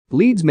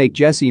Leeds make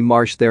Jesse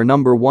Marsch their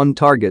 #1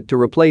 target to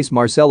replace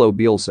Marcelo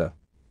Bielsa.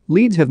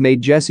 Leeds have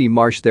made Jesse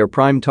Marsch their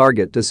prime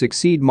target to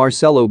succeed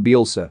Marcelo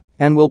Bielsa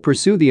and will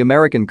pursue the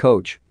American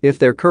coach if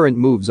their current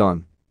moves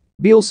on.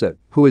 Bielsa,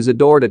 who is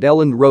adored at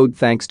Elland Road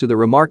thanks to the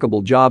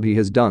remarkable job he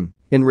has done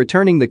in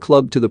returning the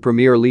club to the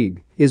Premier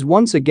League, is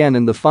once again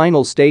in the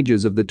final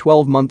stages of the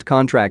 12-month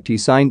contract he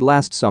signed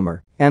last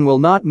summer and will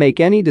not make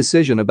any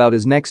decision about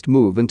his next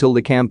move until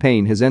the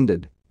campaign has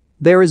ended.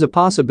 There is a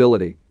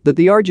possibility that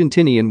the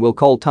Argentinian will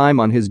call time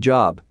on his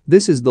job.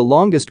 This is the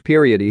longest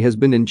period he has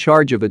been in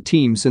charge of a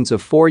team since a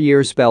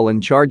 4-year spell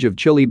in charge of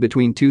Chile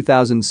between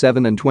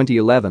 2007 and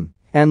 2011,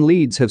 and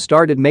Leeds have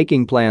started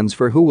making plans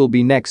for who will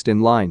be next in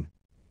line.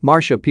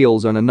 Marsch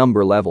appeals on a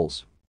number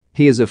levels.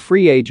 He is a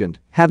free agent,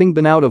 having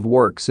been out of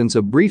work since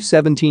a brief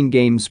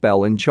 17-game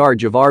spell in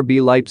charge of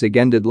RB Leipzig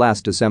ended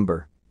last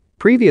December.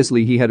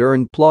 Previously he had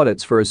earned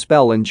plaudits for a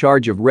spell in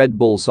charge of Red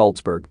Bull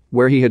Salzburg,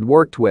 where he had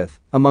worked with,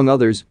 among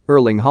others,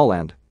 Erling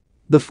Haaland.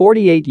 The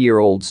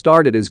 48-year-old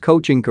started his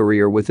coaching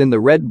career within the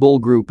Red Bull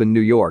Group in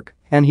New York,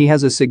 and he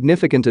has a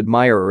significant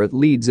admirer at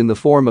Leeds in the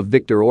form of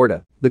Victor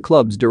Orta, the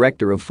club's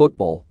director of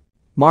football.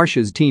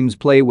 Marsch's teams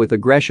play with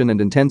aggression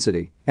and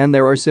intensity, and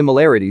there are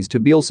similarities to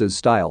Bielsa's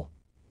style.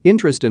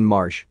 Interest in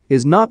Marsch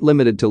is not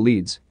limited to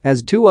Leeds,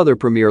 as 2 other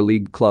Premier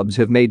League clubs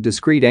have made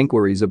discreet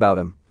enquiries about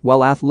him,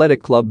 while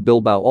Athletic Club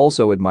Bilbao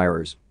also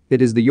admires.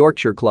 It is the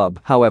Yorkshire club,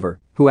 however,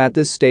 who at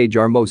this stage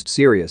are most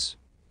serious.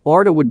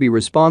 Orta would be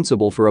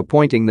responsible for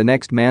appointing the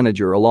next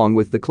manager along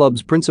with the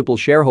club's principal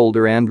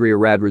shareholder Andrea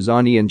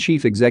Radrizzani and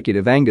chief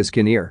executive Angus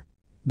Kinnear.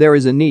 There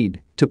is a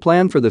need to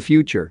plan for the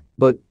future,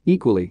 but,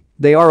 equally,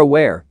 they are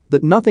aware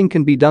that nothing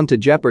can be done to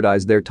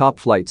jeopardize their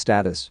top-flight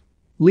status.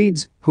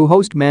 Leeds, who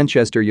host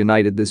Manchester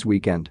United this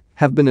weekend,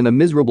 have been in a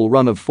miserable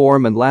run of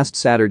form, and last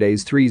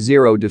Saturday's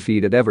 3-0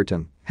 defeat at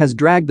Everton has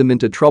dragged them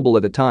into trouble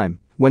at a time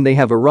when they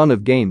have a run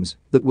of games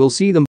that will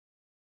see them